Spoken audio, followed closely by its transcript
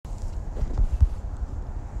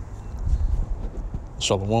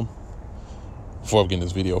Shalom. Before I begin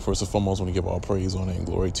this video, first and foremost, I want to give all praise, honor, and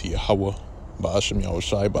glory to Yahweh, Ba'ashem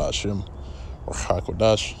Yahushai, Ba'ashem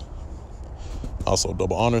Rahakodash. Also,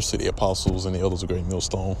 double honors to the apostles and the elders of Great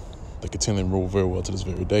Millstone that continue to rule very well to this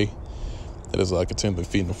very day. That is, I continue to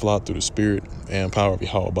feed and fly through the spirit and power of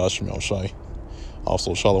Yahweh, Ba'ashem Yahushai.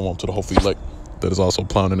 Also, shalom to the hopefully elect that is also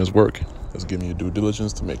plowing in his work, that's giving you due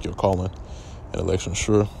diligence to make your calling and election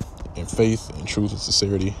sure in faith, in truth, and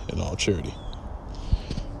sincerity, and all charity.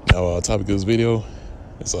 Now, topic of this video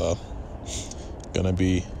is gonna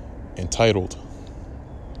be entitled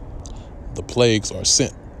 "The Plagues Are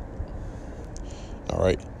Sent." All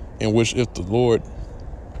right, in which, if the Lord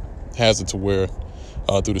has it to where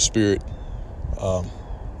through the Spirit,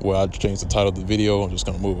 where I changed the title of the video, I'm just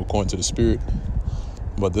gonna move according to the Spirit.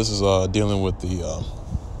 But this is dealing with the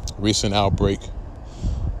recent outbreak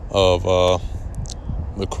of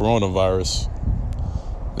the coronavirus.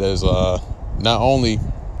 That is not only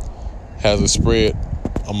has it spread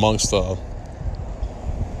amongst the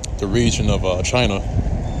region of China,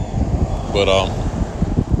 but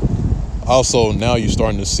also now you're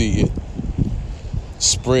starting to see it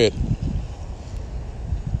spread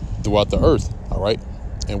throughout the earth. All right,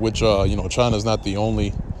 in which China is not the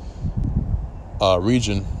only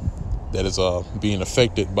region that is being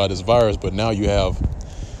affected by this virus, but now you have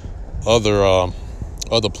other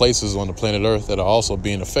places on the planet Earth that are also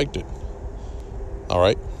being affected. All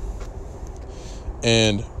right.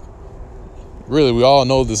 And really, we all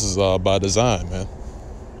know this is by design, man.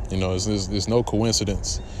 There's no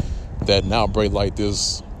coincidence that an outbreak like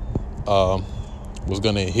this was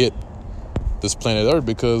going to hit this planet Earth,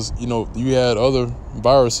 because, you had other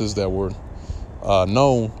viruses that were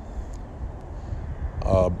known,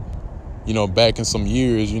 back in some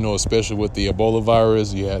years, especially with the Ebola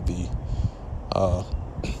virus. You had the,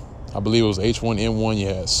 I believe it was H1N1. You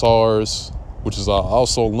had SARS, which is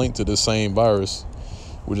also linked to the same virus,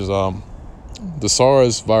 which is the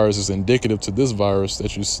SARS virus is indicative to this virus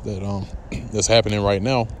that's happening right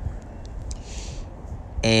now.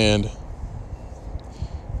 And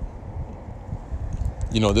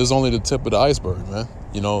this is only the tip of the iceberg, man.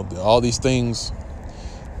 All these things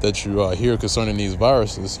that you hear concerning these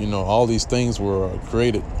viruses, all these things were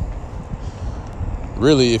created.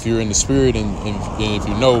 Really, if you're in the spirit and if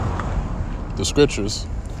you know the scriptures,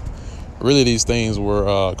 really these things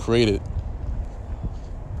were created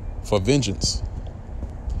for vengeance.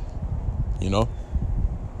 There's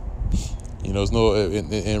no,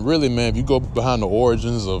 and really, man, if you go behind the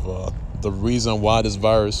origins of the reason why this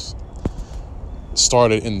virus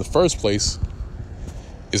started in the first place,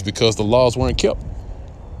 is because the laws weren't kept.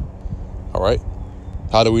 All right.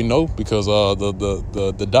 How do we know? Because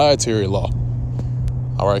the dietary law.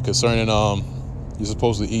 All right, concerning you're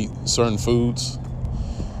supposed to eat certain foods.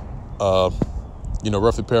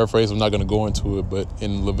 Roughly paraphrase, I'm not going to go into it, but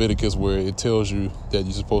in Leviticus, where it tells you that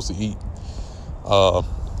you're supposed to eat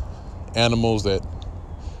animals that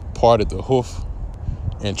parted the hoof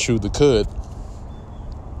and chewed the cud.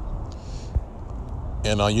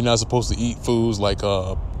 And you're not supposed to eat foods like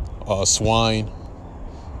swine,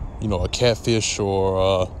 a catfish,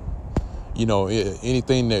 or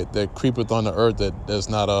anything that creepeth on the earth that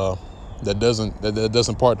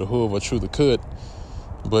doesn't part the hoof or chew the cud.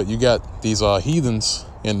 But you got these heathens,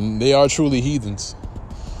 and they are truly heathens,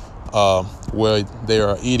 where they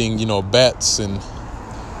are eating, bats, and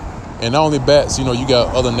not only bats. You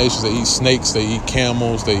got other nations that eat snakes, they eat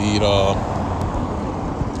camels, they eat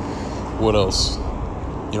what else?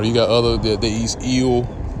 You got other they eat eel,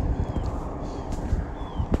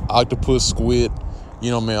 octopus, squid.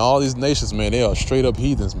 Man, all these nations, man, they are straight up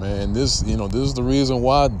heathens, man. And this is the reason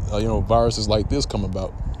why viruses like this come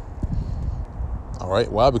about. All right,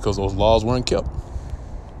 why? Because those laws weren't kept.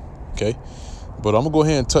 Okay, but I'm gonna go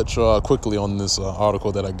ahead and touch quickly on this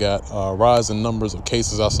article that I got. Rise in numbers of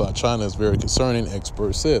cases outside China is very concerning,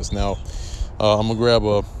 expert says. Now, I'm gonna grab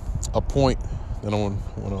a point that I want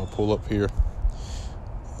to pull up here.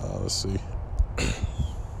 Let's see.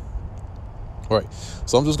 All right,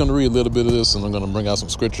 so I'm just going to read a little bit of this, and I'm going to bring out some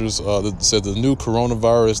scriptures. That said, the new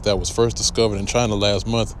coronavirus that was first discovered in China last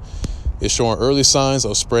month is showing early signs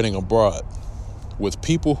of spreading abroad, with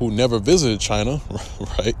people who never visited China,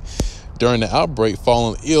 right, during the outbreak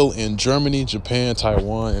falling ill in Germany, Japan,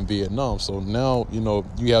 Taiwan, and Vietnam. So now, you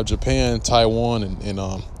have Japan, Taiwan,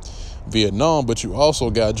 and Vietnam, but you also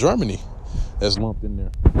got Germany that's lumped in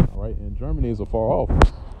there. All right, and Germany is afar off.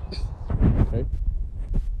 Okay.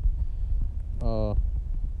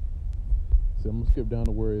 So I'm going to skip down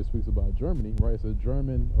to where it speaks about Germany, right? It says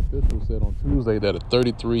German officials said on Tuesday that a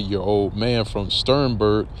 33-year-old man from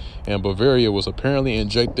Sternberg and Bavaria was apparently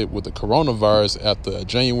injected with the coronavirus after a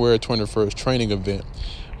January 21st training event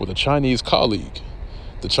with a Chinese colleague.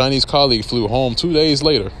 The Chinese colleague flew home 2 days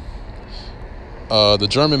later. The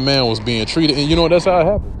German man was being treated, and you know, that's how it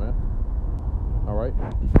happens, man. All right.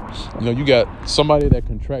 You know, you got somebody that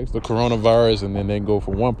contracts the coronavirus and then they go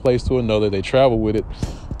from one place to another. They travel with it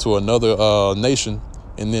to another nation,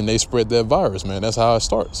 and then they spread that virus, man. That's how it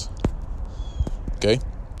starts. Okay.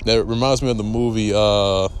 That reminds me of the movie.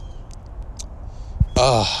 I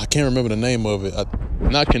can't remember the name of it.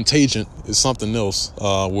 Not Contagion. It's something else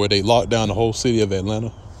where they locked down the whole city of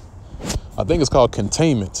Atlanta. I think it's called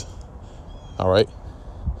Containment. All right.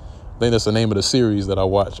 I think that's the name of the series that I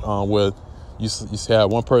watched, where you had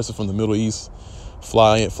one person from the Middle East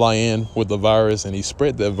fly in with the virus, and he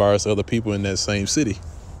spread that virus to other people in that same city.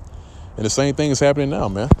 And the same thing is happening now,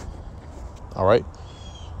 man. All right.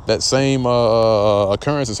 That same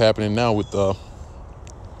occurrence is happening now with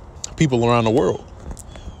people around the world.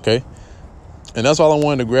 Okay. And that's all I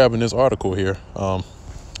wanted to grab in this article here. But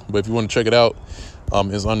if you want to check it out,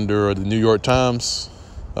 it's under the New York Times,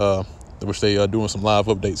 which they are doing some live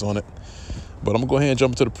updates on it. But I'm going to go ahead and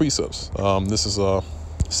jump into the precepts. This is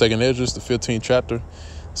 2nd Esdras, the 15th chapter.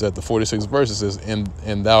 It's at the 46th verse. It says,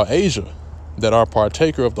 and thou, Asia, that art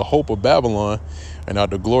partaker of the hope of Babylon, and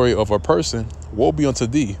art the glory of her person, woe be unto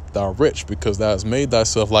thee, thou wretch, because thou hast made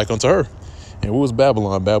thyself like unto her. And who is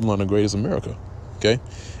Babylon? Babylon, the greatest America. Okay?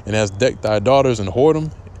 And hast decked thy daughters in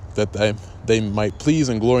whoredom, that they might please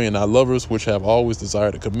and glory in thy lovers, which have always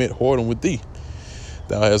desired to commit whoredom with thee.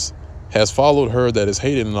 Thou hast followed her that is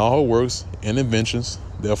hated in all her works and inventions.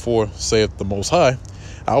 Therefore, saith the Most High,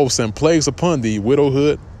 I will send plagues upon thee,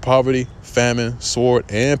 widowhood, poverty, famine, sword,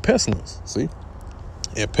 and pestilence. See,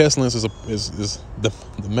 and pestilence is the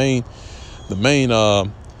main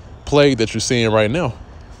plague that you're seeing right now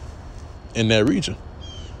in that region.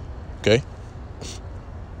 Okay,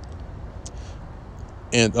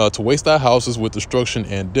 and to waste thy houses with destruction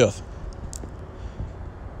and death.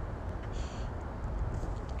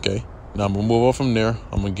 Okay. Now I'm going to move on from there.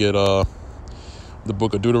 I'm going to get the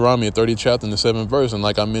book of Deuteronomy, 30th chapter, and the 7th verse. And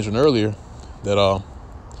like I mentioned earlier, that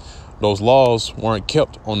those laws weren't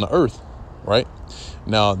kept on the earth, right?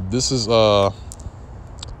 Now, this is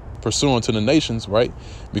pursuant to the nations, right?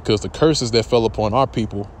 Because the curses that fell upon our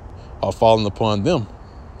people are falling upon them,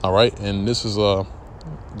 all right? And this is going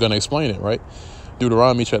to explain it, right?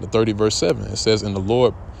 Deuteronomy chapter 30, verse 7. It says, and the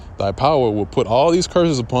Lord thy power will put all these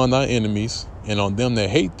curses upon thy enemies, and on them that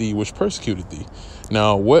hate thee, which persecuted thee.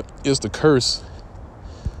 Now, what is the curse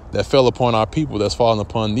that fell upon our people that's falling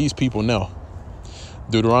upon these people now?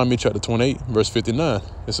 Deuteronomy chapter 28, verse 59.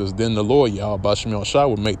 It says, then the Lord, Yahweh Ba'ashem Yahushua,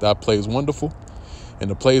 will make thy plagues wonderful,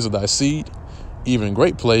 and the plagues of thy seed, even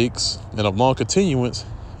great plagues, and of long continuance,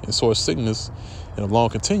 and sore sickness, and of long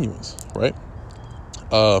continuance, right?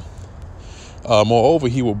 Moreover,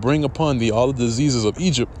 he will bring upon thee all the diseases of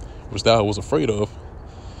Egypt, which thou was afraid of,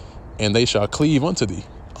 and they shall cleave unto thee.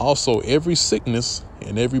 Also, every sickness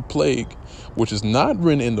and every plague, which is not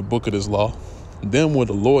written in the book of this law, them will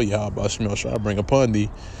the Lord Yahweh shall bring upon thee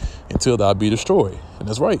until thou be destroyed. And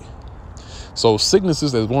that's right. So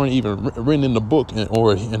sicknesses that weren't even written in the book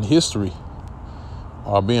or in history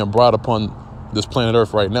are being brought upon this planet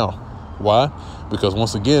Earth right now. Why? Because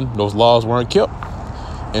once again, those laws weren't kept.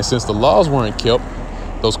 And since the laws weren't kept,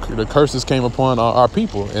 the curses came upon our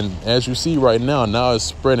people. And as you see right now it's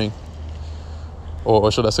spreading,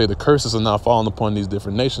 or should I say the curses are now falling upon these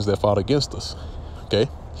different nations that fought against us. Okay.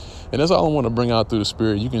 And that's all I want to bring out through the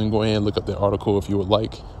spirit. You can go ahead and look up that article if you would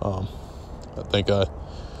like. I think I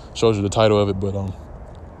showed you the title of it. But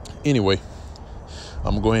anyway, I'm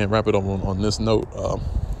going to go ahead and wrap it up on this note.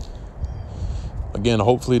 Again,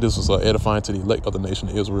 hopefully this was edifying to the elect of the nation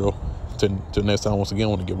of Israel. Till next time, once again, I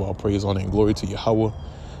want to give all praise, honor, and glory to Yahweh,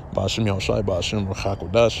 Ba'ashem Yahushua, Ba'ashem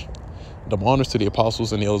Rachakodash. Double honors to the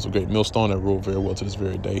apostles and the elders of Great Millstone that rule very well to this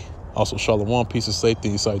very day. Also, shalom, peace and safety,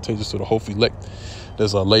 and salutations to the hopeful elect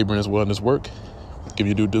that's laboring as well in this work. Give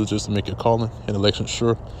your due diligence to make your calling and election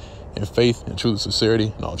sure, in faith and truth,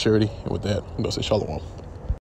 sincerity, and all charity. And with that, I'm going to say shalom.